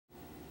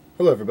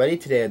Hello everybody,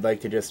 today I'd like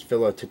to just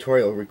fill a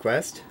tutorial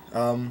request.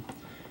 A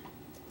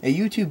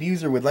YouTube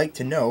user would like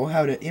to know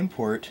how to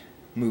import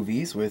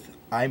movies with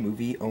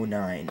iMovie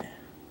 09.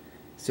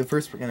 So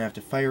first we're going to have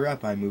to fire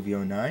up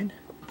iMovie 09.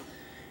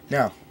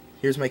 Now,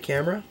 here's my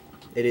camera.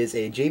 It is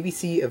a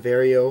JVC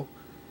Everio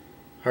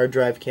hard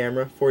drive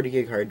camera, 40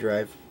 gig hard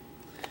drive.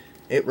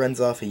 It runs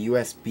off a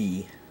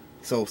USB.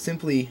 So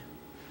simply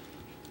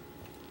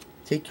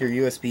take your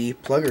USB,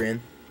 plug her in.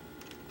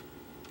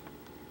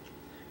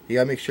 You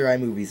gotta make sure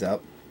iMovie's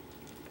up.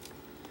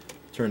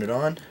 Turn it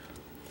on.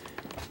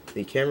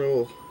 The camera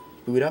will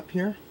boot up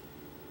here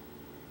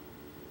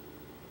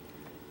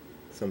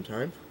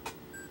sometime.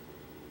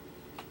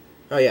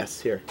 Oh yes,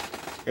 here.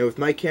 And with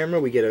my camera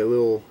we get a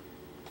little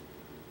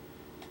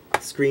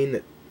screen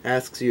that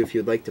asks you if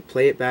you'd like to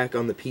play it back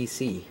on the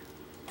PC.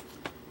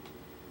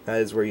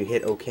 That is where you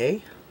hit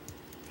OK.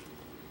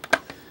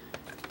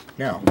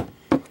 Now,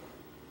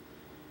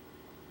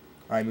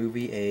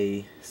 iMovie,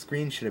 a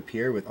screen should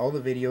appear with all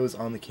the videos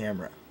on the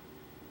camera.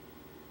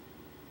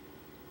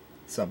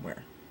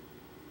 Somewhere.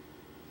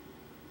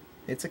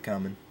 It's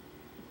a-coming.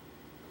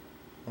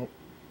 Oh.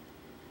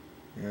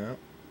 Yeah.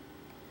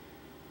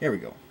 There we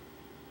go.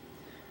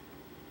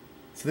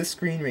 So this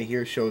screen right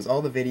here shows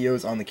all the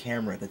videos on the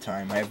camera at the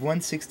time. I have one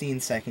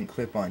 16-second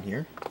clip on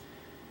here.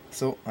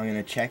 So I'm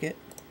going to check it.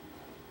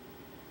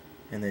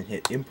 And then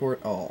hit Import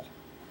All.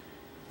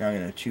 Now I'm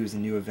going to choose a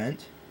new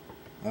event.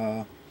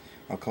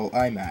 I'll call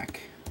iMac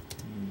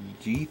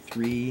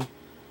G3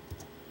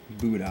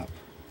 boot up.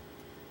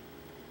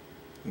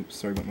 Oops,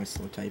 sorry about my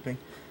slow typing.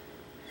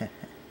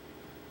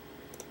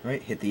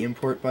 Right, hit the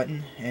import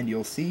button and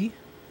you'll see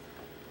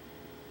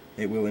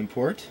it will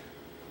import.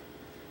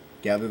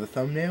 Gather the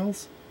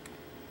thumbnails.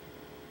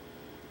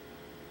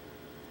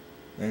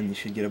 Then you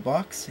should get a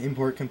box.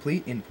 Import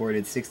complete.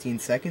 Imported 16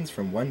 seconds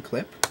from one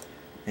clip.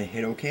 And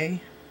hit OK.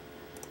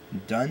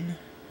 Done.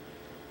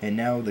 And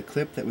now the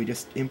clip that we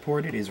just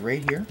imported is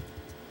right here.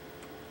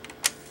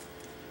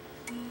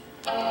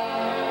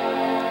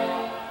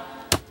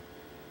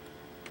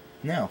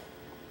 Now,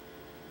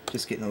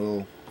 just getting a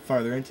little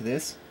farther into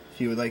this,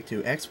 if you would like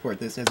to export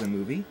this as a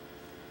movie,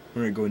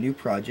 we're going to go New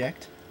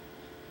Project,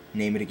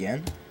 name it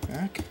again,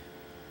 back.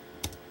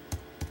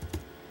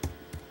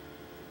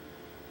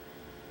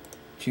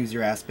 Choose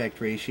your aspect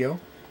ratio,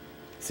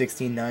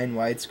 16:9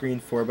 widescreen,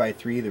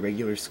 4:3, the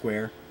regular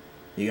square.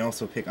 You can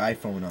also pick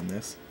iPhone on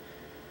this.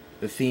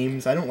 The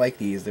themes, I don't like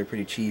these, they're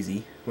pretty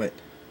cheesy, but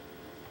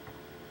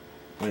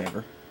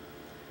whatever.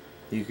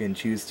 You can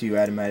choose to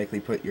automatically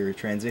put your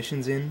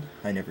transitions in.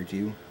 I never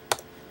do.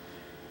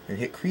 And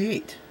hit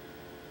Create.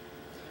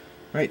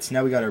 Right, so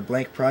now we got our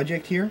blank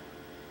project here.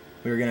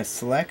 We're going to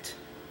select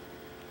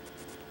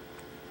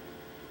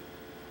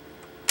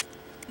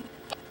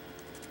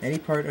any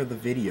part of the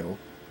video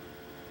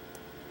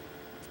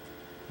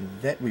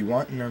that we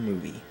want in our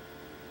movie.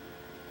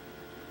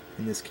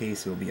 In this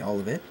case, it will be all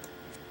of it.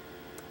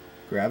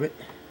 Grab it,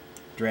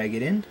 drag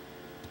it in.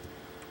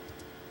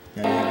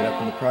 Now you have it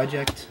up in the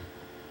project.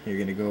 You're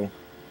going to go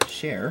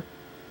Share,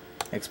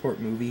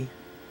 Export Movie,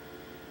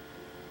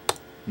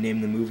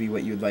 name the movie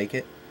what you'd like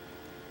it,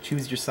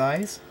 choose your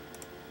size,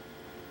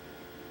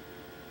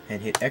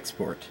 and hit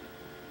Export.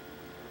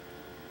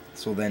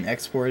 So then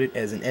export it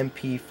as an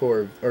MP4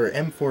 or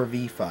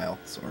M4V file,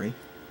 sorry,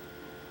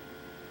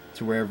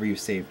 to wherever you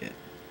saved it.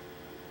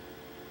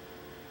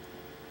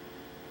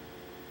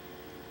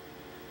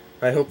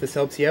 I hope this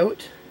helps you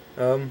out.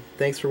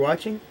 Thanks for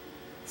watching.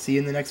 See you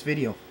in the next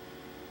video.